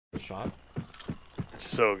Shot.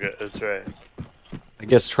 So good. That's right. I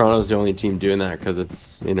guess Toronto's the only team doing that because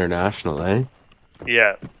it's international, eh?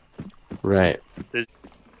 Yeah. Right. Ladder?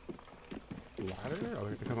 Oh,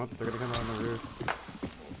 they're gonna come up. They're gonna come out on the roof.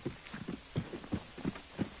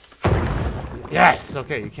 Yes.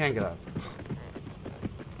 Okay, you can get up.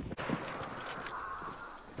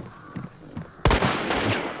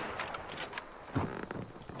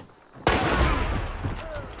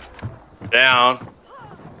 Down.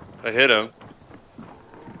 I hit him.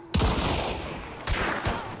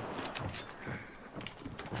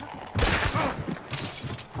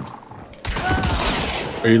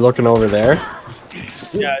 Are you looking over there?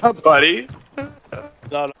 Yeah, buddy.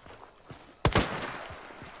 Not.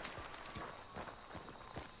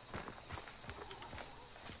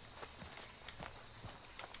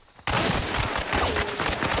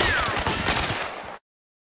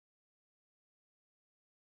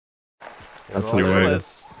 That's Roll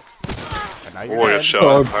hilarious. bullets. And now you're Oh, dead. good shot.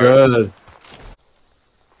 Oh, Hard. good.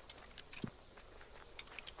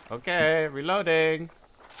 Okay, reloading.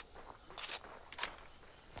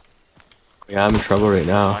 Yeah, I'm in trouble right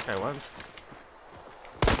now. Black guy once.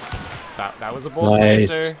 That was a bold Nice.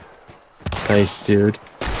 placer. Nice, dude.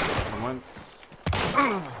 And once.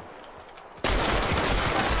 Got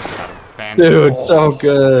him. Fan- Dude, Oh, so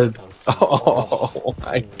good. that was so Oh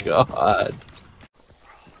my god.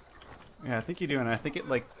 Yeah, I think you're doing it. I think it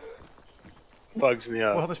like. Fugs me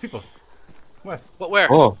up. Well, there's people. West. What? Where?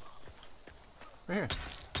 Oh, Right here.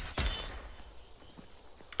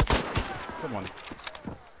 Good one.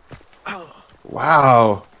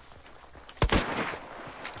 wow.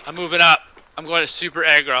 I'm moving up. I'm going to super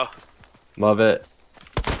aggro. Love it.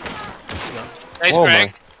 Nice, Oh Greg.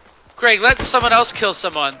 my. Greg, let someone else kill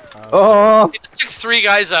someone. Oh, You just took 3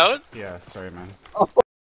 guys out. Yeah, sorry, man.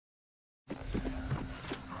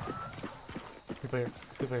 People here.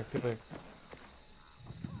 People here. People here.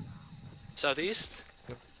 Southeast.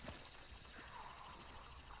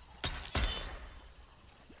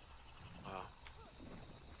 Wow.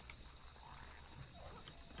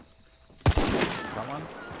 Got one?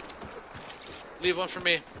 Leave one for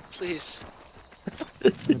me, please. The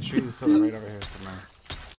trees so right over here somewhere.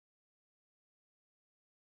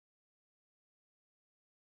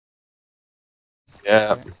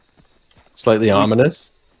 yeah. Slightly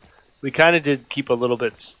ominous. We kind of did keep a little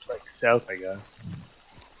bit like south, I guess.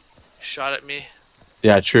 Shot at me.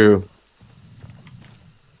 Yeah, true.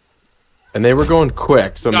 And they were going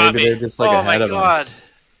quick, so Got maybe me. they're just like oh ahead my of them. god.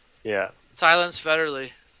 Yeah. Silence Federally.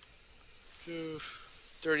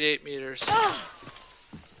 38 meters.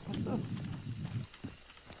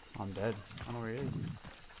 I'm dead. I don't know where he is.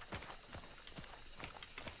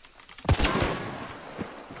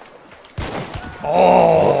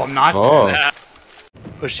 Oh, I'm not Oh. dead. Ah,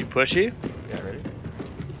 Pushy, pushy. Yeah, ready?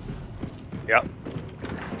 Yep.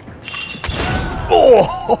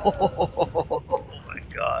 Oh my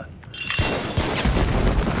god.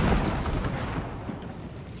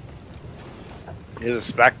 He is a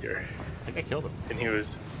Spectre, I think I killed him. and he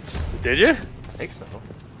was. Did you? I think so.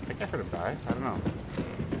 I think I heard him die. I don't know.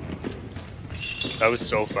 That was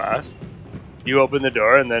so fast. You open the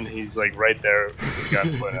door, and then he's like right there with the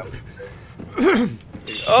gun pointed out.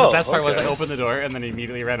 Oh, The best part was I okay. opened the door and then he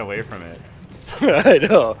immediately ran away from it. I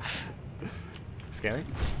know. Scanning?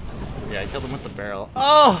 Yeah, I killed him with the barrel.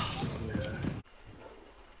 Oh!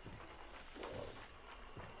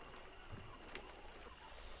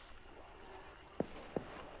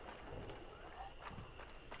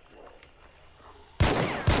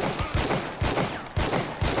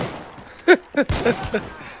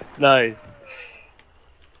 Nice.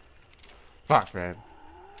 Fuck, man.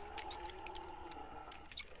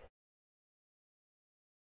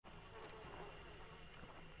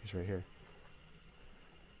 He's right here.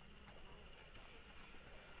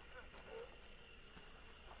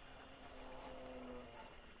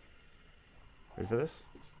 Ready for this?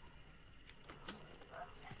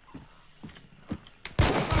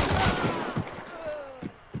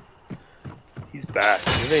 He's back.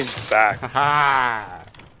 His name's back. Haha!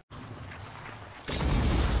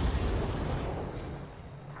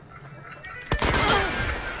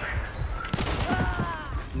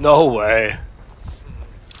 No way.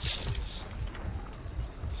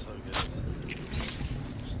 so good.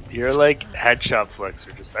 You're like headshot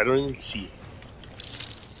flexer. Just I don't even see it.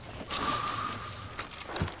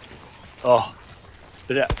 Oh.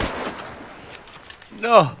 Yeah.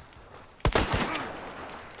 No.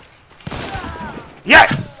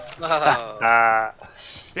 Yes! Oh,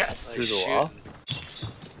 Yes! like Through the wall? shooting.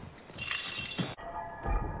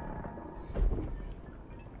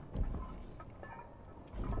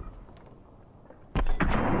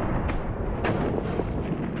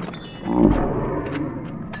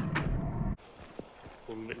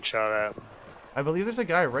 getting shot at. I believe there's a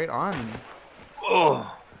guy right on.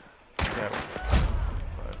 Oh. Yeah.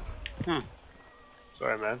 But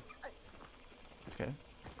Sorry, man. it's okay.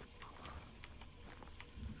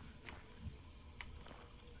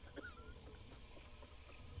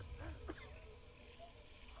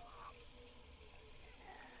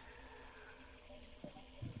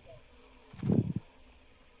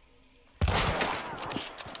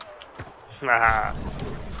 Nah.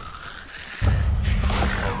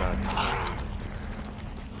 Oh god.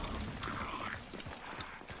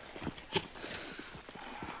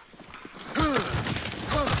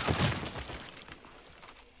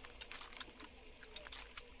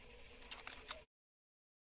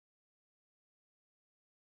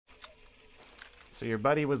 So your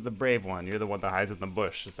buddy was the brave one. You're the one that hides in the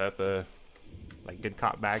bush. Is that the like good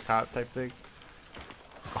cop, bad cop type thing?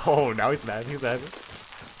 Oh, now he's mad. He's mad.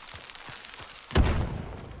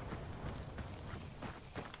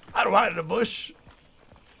 I don't hide in the bush.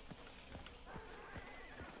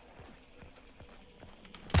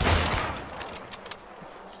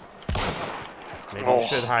 Maybe you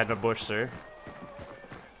should hide in the bush, sir.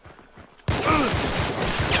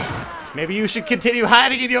 Maybe you should continue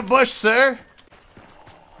hiding in your bush, sir.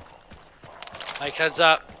 Mike, heads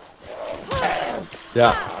up.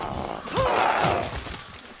 Yeah. I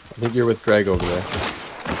think you're with Greg over there.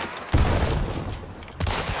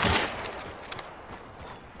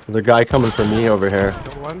 There's a guy coming for me over here.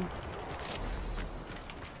 Kill one.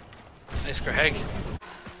 Nice, Greg.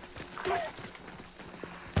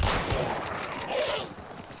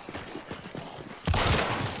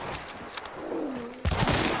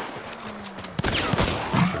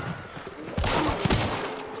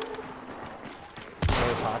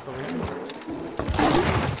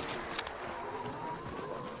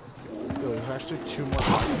 There's actually 2 more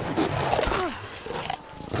pockets.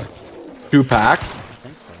 2 packs? I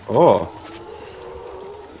think so. Oh.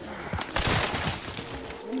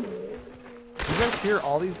 You guys hear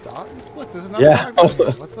all these dogs? Look, there's another Yeah. dog.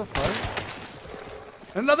 What the fuck?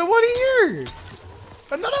 Another one here!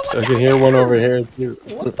 Another one! I can hear one over here too.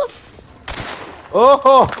 What the f?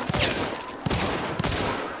 Oh!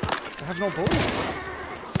 I have no bullets.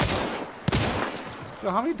 Yo,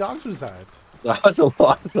 how many dogs was that? That was a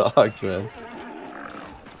lot of dogs, man.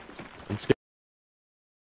 It's good.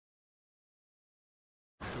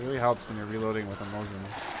 It really helps when you're reloading with a Mosin.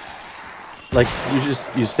 Like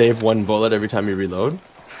you save 1 bullet every time you reload.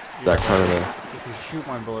 Is that kind of a If you shoot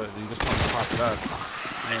 1 bullet, you just want to pop it up. You know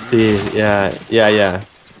what I mean? see? Yeah. You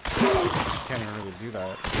can't even really do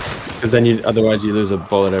that. Because then otherwise you lose a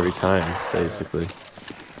bullet every time, basically.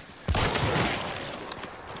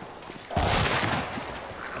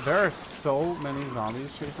 There are so many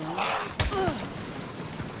zombies chasing me.